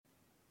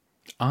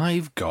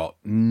I've got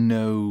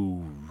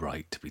no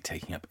right to be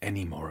taking up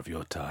any more of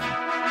your time.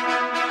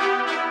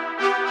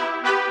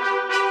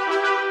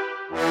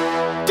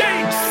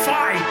 Date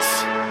fight!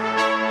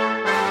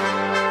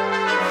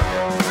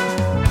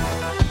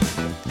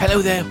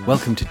 Hello there,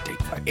 welcome to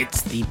Date Fight.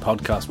 It's the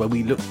podcast where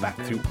we look back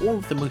through all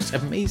of the most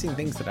amazing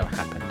things that have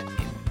happened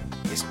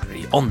in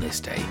history on this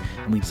day,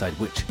 and we decide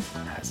which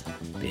has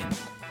been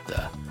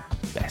the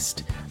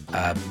best.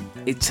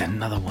 It's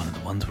another one of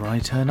the ones where I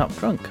turn up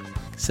drunk.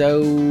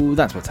 So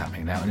that's what's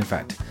happening now. And in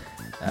fact,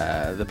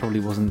 there probably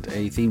wasn't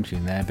a theme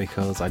tune there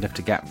because I left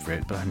a gap for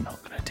it, but I'm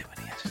not going to do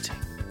any editing.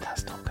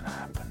 That's not going to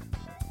happen.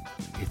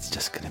 It's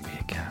just going to be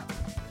a gap.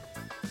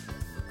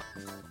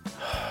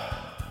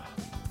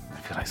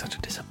 I feel like such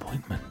a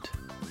disappointment.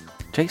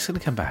 Jake's going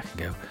to come back and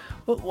go,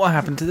 what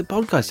happened to the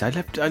podcast? I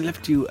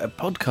left you a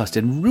podcast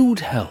in rude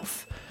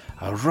health.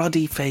 A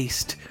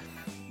ruddy-faced,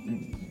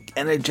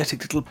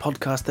 energetic little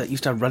podcast that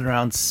used to run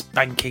around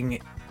spanking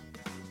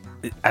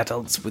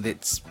adults with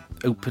its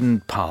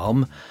open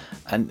palm,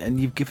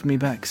 and you've given me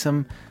back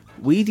some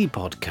weedy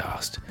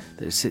podcast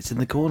that sits in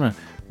the corner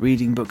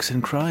reading books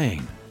and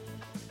crying.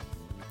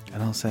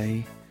 And I'll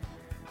say,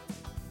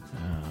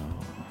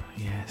 oh,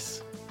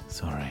 yes,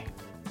 sorry.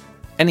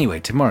 Anyway,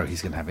 tomorrow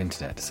he's going to have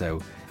internet,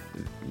 so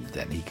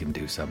then he can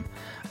do some.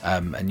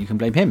 And you can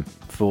blame him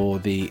for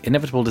the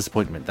inevitable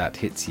disappointment that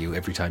hits you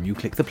every time you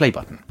click the play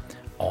button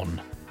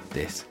on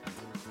this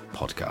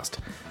podcast.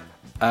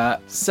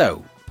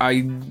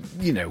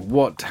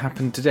 What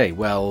happened today?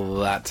 Well,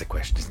 that's a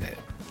question, isn't it?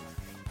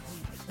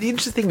 The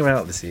interesting thing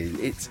about this is,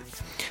 it's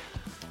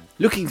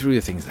looking through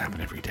the things that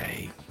happen every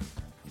day,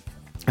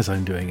 as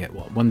I'm doing at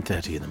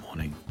 1:30 in the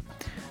morning,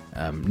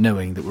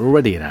 knowing that we're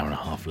already an hour and a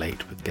half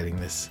late with getting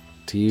this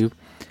to you.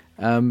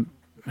 And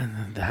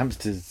the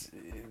hamster's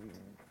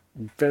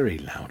very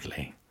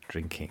loudly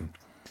drinking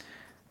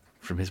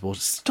from his water.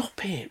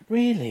 Stop it,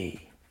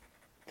 really.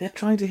 They're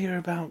trying to hear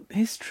about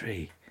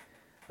history.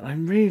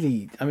 I'm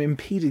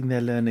impeding their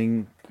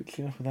learning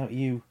quickly enough without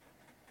you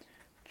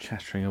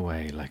chattering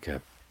away like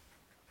a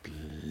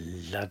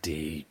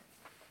bloody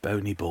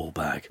bony ball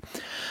bag.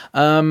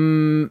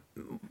 When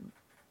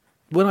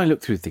I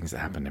look through things that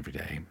happen every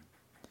day,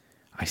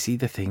 I see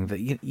the thing that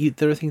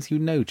there are things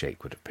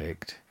Jake would have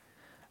picked,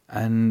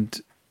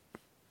 and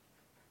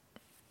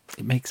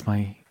it makes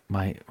my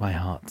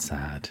heart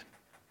sad.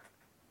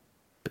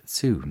 But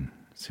soon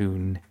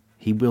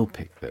he will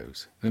pick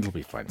those, and it'll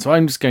be fine. So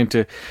I'm just going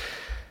to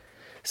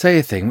say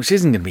a thing which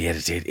isn't going to be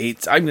edited.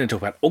 I'm going to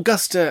talk about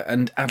Augusta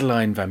and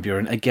Adeline Van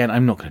Buren. Again,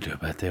 I'm not going to do a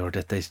birthday or a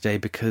death day today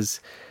because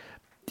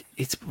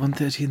it's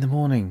 1:30 in the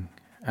morning,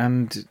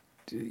 and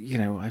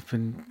I've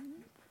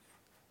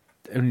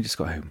only just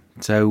got home,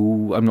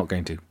 so I'm not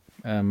going to.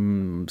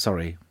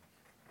 Sorry.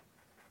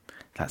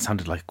 That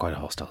sounded like quite a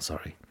hostile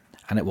sorry,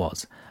 and it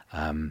was,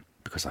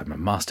 because I'm a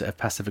master of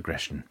passive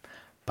aggression,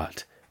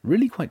 but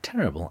really quite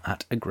terrible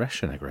at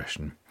aggression.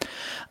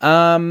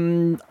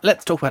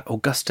 Let's talk about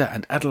Augusta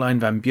and Adeline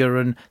Van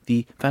Buren,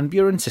 the Van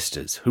Buren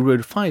sisters, who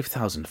rode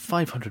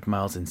 5,500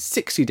 miles in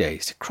 60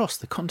 days to cross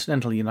the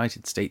continental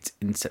United States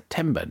in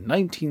September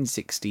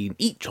 1916,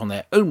 each on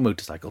their own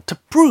motorcycle, to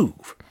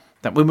prove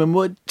that women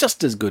were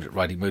just as good at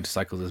riding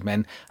motorcycles as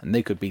men, and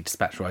they could be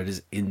dispatch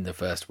riders in the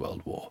First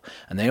World War.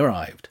 And they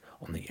arrived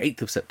on the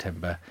 8th of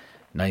September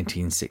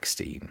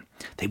 1916.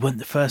 They weren't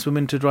the first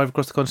women to drive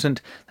across the continent.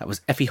 That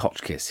was Effie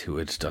Hotchkiss, who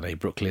had done a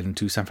Brooklyn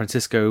to San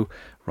Francisco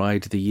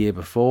ride the year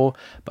before,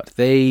 but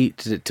they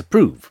did it to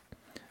prove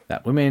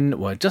that women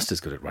were just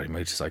as good at riding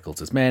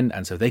motorcycles as men,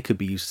 and so they could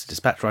be used as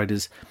dispatch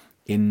riders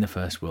in the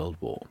First World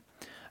War.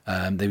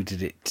 They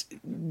did it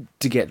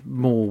to get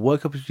more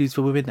work opportunities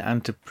for women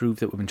and to prove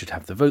that women should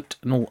have the vote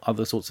and all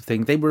other sorts of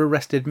things. They were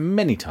arrested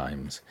many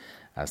times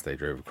as they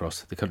drove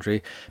across the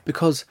country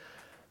because,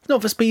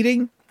 not for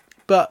speeding,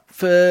 but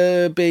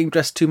for being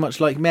dressed too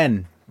much like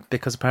men,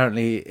 because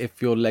apparently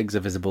if your legs are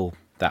visible,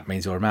 that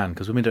means you're a man,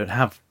 because women don't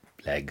have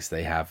legs.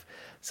 They have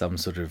some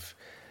sort of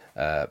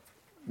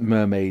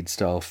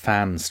mermaid-style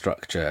fan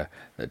structure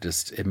that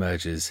just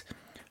emerges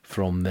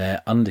from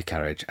their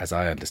undercarriage, as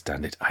I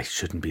understand it. I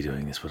shouldn't be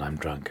doing this when I'm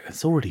drunk.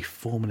 It's already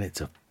 4 minutes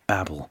of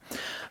babble.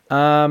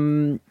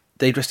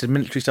 They dressed in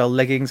military-style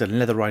leggings and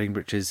leather riding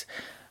breeches.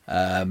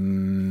 I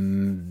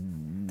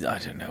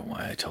don't know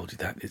why I told you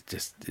that.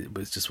 It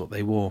was just what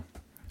they wore.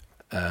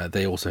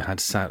 They also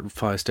had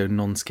Firestone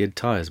non-skid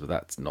tyres, but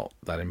that's not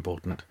that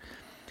important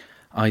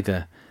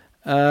either.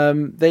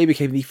 They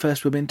became the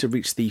first women to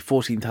reach the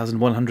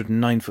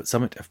 14,109-foot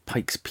summit of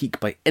Pikes Peak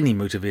by any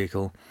motor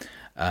vehicle,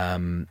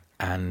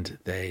 and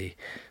they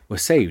were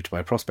saved by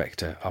a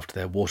prospector after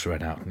their water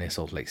ran out near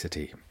Salt Lake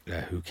City,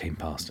 who came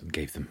past and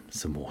gave them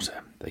some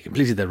water. They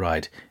completed their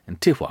ride in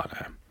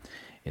Tijuana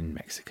in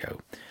Mexico.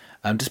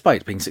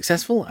 Despite being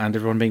successful and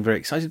everyone being very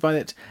excited by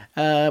it,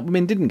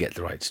 women didn't get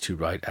the right to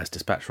ride as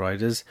dispatch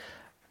riders,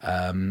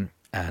 and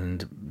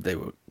they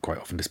were quite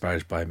often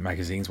disparaged by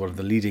magazines. One of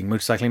the leading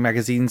motorcycling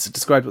magazines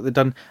described what they'd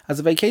done as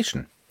a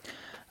vacation.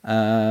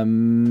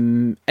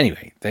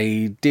 Anyway,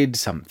 they did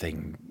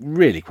something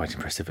really quite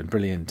impressive and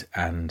brilliant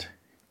and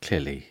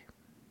clearly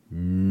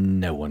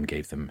no one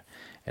gave them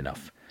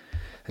enough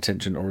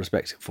attention or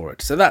respect for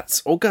it. So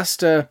that's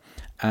Augusta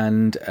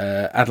and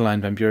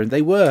Adeline Van Buren.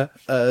 They were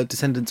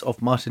descendants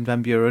of Martin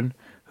Van Buren,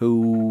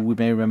 who we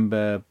may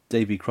remember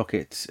Davy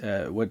Crockett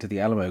went to the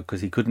Alamo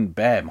because he couldn't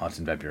bear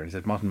Martin Van Buren. He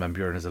said, Martin Van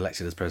Buren is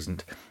elected as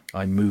president,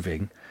 I'm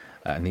moving.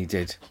 And he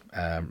did.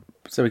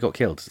 So he got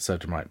killed. It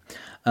served him right.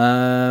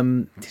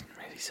 Didn't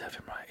really serve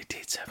him right. It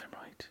did serve him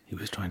right. He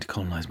was trying to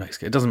colonise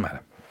Mexico. It doesn't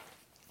matter.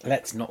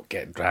 Let's not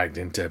get dragged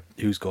into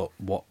who's got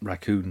what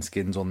raccoon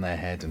skins on their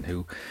head and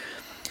who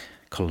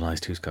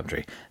colonised whose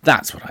country.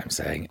 That's what I'm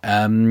saying.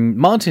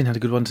 Martin had a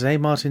good one today.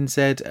 Martin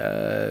said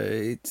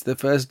it's the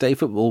first day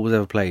football was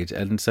ever played,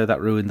 and so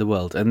that ruined the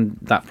world. And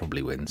that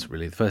probably wins,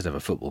 really. The first ever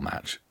football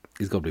match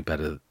is got to be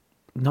better.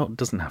 No, it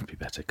doesn't have to be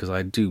better, because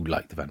I do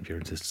like the Van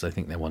Buren sisters. I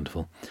think they're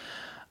wonderful.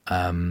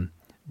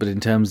 But in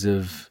terms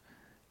of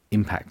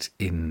impact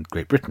in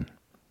Great Britain,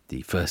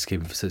 the first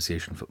game of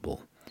association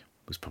football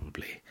was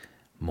probably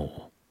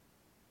more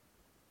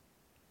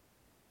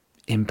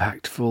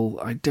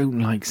impactful. I don't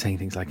like saying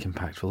things like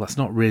impactful. That's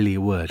not really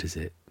a word, is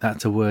it?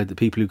 That's a word that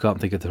people who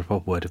can't think of the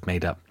proper word have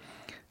made up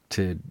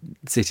to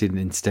sit in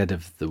instead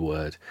of the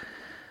word.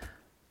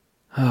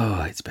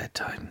 Oh, it's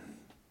bedtime.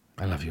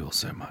 I love you all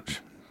so much.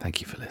 Thank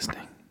you for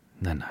listening.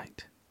 Good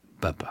night.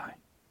 Bye-bye.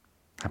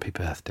 Happy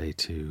birthday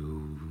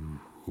to...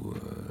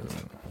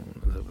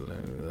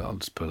 I'll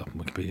just pull up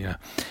on Wikipedia.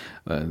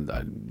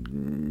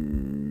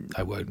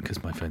 I won't,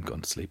 because my phone's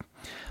gone to sleep.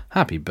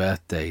 Happy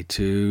birthday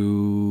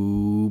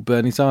to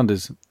Bernie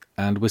Sanders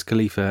and Wiz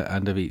Khalifa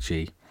and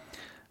Avicii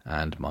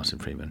and Martin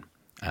Freeman.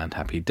 And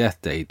happy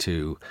death day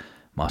to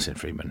Martin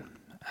Freeman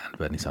and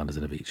Bernie Sanders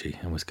and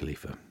Avicii and Wiz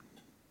Khalifa.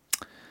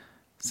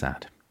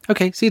 Sad.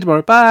 Okay, see you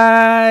tomorrow.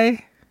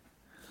 Bye!